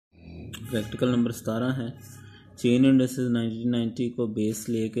Practical number 17 है। Chain indexes 1990 को base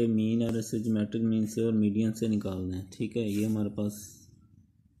लेके मीन और ज्योमेट्रिक मीन से और मीडियन से निकाल दें। ठीक है, ये हमारे पास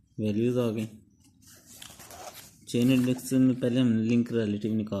वैल्यूज़ आ गई। चेन इंडेक्स में पहले हमने लिंक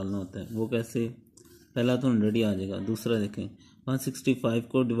रिलेटिव निकालना होता है। वो कैसे? पहला तो 100 ही आ जाएगा। दूसरा देखें 165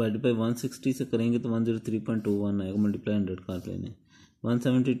 को डिवाइड बाई 160 से करेंगे तो 103.21 आएगा, मल्टीप्लाई 100 कर लेने।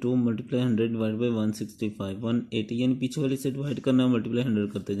 172 मल्टीप्लाई 100 डिवाइड बाई 165 180, यानी पीछे वाली से डिवाइड करना है, मल्टीप्लाई 100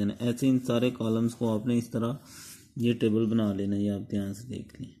 करते जाना। ऐसे इन सारे कॉलम्स को आपने इस तरह ये टेबल बना लेना, ये आप ध्यान से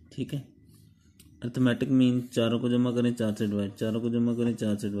देख लें। ठीक है, अर्थमेटिक मीन चारों को जमा करें 4 से डिवाइड, चारों को जमा करें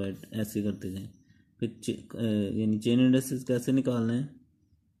 4 से डिवाइड, ऐसे करते जाएं। फिर यानी चेन इंडेक्सेस कैसे निकालना है,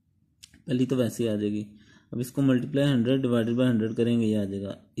 पहली तो वैसे ही आ जाएगी। अब इसको मल्टीप्लाई 100 डिवाइडेड बाई 100 करेंगे, ये आ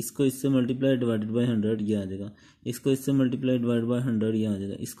जाएगा। इसको इससे मल्टीप्लाई डिवाइडेड बाई 100, ये आ जाएगा। इसको इससे मल्टीप्लाई डिवाइड बाई 100, ये आ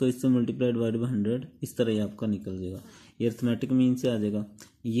जाएगा। इसको इससे मल्टीप्लाई डिवाइड बाई 100, इस तरह ये आपका निकल जाएगा। ये अर्थमेटिक मीन से आ जाएगा।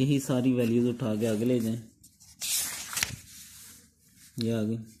 यही सारी वैल्यूज उठा के आगे ले जाएं, ये आ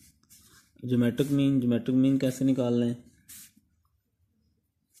गई। ज्योमेट्रिक मीन कैसे निकाल लें?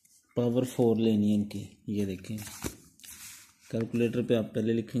 पावर 4 लेनी है इनकी। ये देखें, कैलकुलेटर पे आप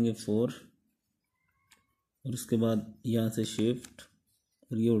पहले लिखेंगे 4 और उसके बाद यहाँ से शिफ्ट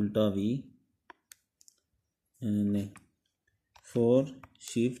और ये उल्टा V, नहीं 4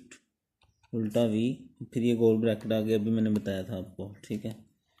 शिफ्ट उल्टा V, फिर ये गोल ब्रैकेट आ गया, अभी मैंने बताया था आपको। ठीक है,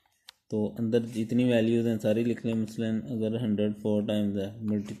 तो अंदर जितनी वैल्यूज़ हैं सारी लिख लें। मसलन अगर 100 4 टाइम्स है,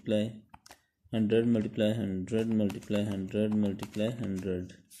 मल्टीप्लाई 100 मल्टीप्लाई 100 मल्टीप्लाई 100 मल्टीप्लाई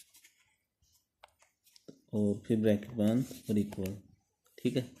 100 और फिर ब्रैकेट बंद और इक्वल।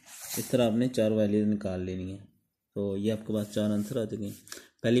 ठीक है, इस तरह आपने 4 वैल्यूज निकाल लेनी है। तो ये आपके पास 4 आंसर आ जाएंगे।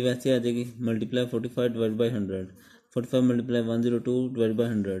 पहली वैसे आ जाएगी, multiply 45 divide by 100, 45 multiply 102 divide by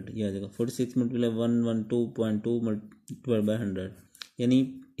 100, ये आ जाएगा। 46 मल्टीप्लाई 112.2 डिवाइड बाई 100,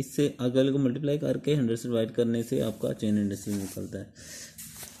 यानी इससे आगे वाले को मल्टीप्लाई करके 100 से डिवाइड करने से आपका चेन इंडेक्सेस निकलता है।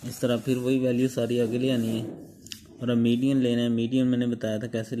 इस तरह फिर वही वैल्यू सारी आगे ले आनी है। और अब मीडियन लेना है। मीडियन मैंने बताया था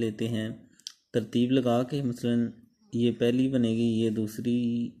कैसे लेते हैं, तरतीब लगा के। मसलन ये पहली बनेगी, ये दूसरी,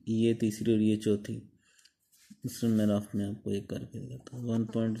 ये तीसरी और ये चौथी। मसलन मैं रफ में आपको एक करके दिखाता हूँ।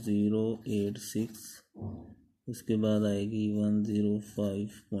 1.086, उसके बाद आएगी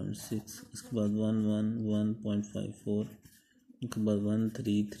 105.6, उसके बाद 111.54, उसके बाद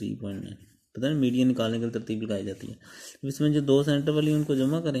 133.9। पता है मीडियन निकालने के लिए तरतीब लगाई जाती है। इसमें जो 2 सेंटर वाली उनको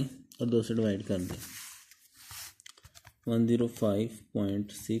जमा करें और 2 से डिवाइड कर दें।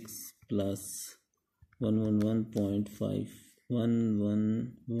 105.6 प्लस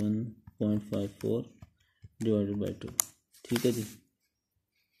 111.54 डिवाइडेड बाई 2। ठीक है जी,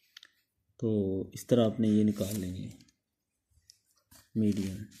 तो इस तरह आपने ये निकाल लेंगे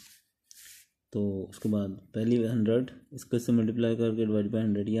मीडियन। तो उसके बाद पहली 100, इसको इससे मल्टीप्लाई करके डिवाइड बाई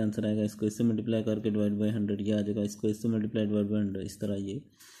 100, ये आंसर आएगा। इसको इससे मल्टीप्लाई करके डिवाइड बाई 100, ये आ जाएगा। इसको इससे मल्टीप्लाई डिवाइड बाई 100, इस तरह ये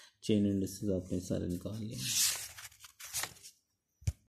चेन इंडेक्सेस आपने सारे निकाल लिए।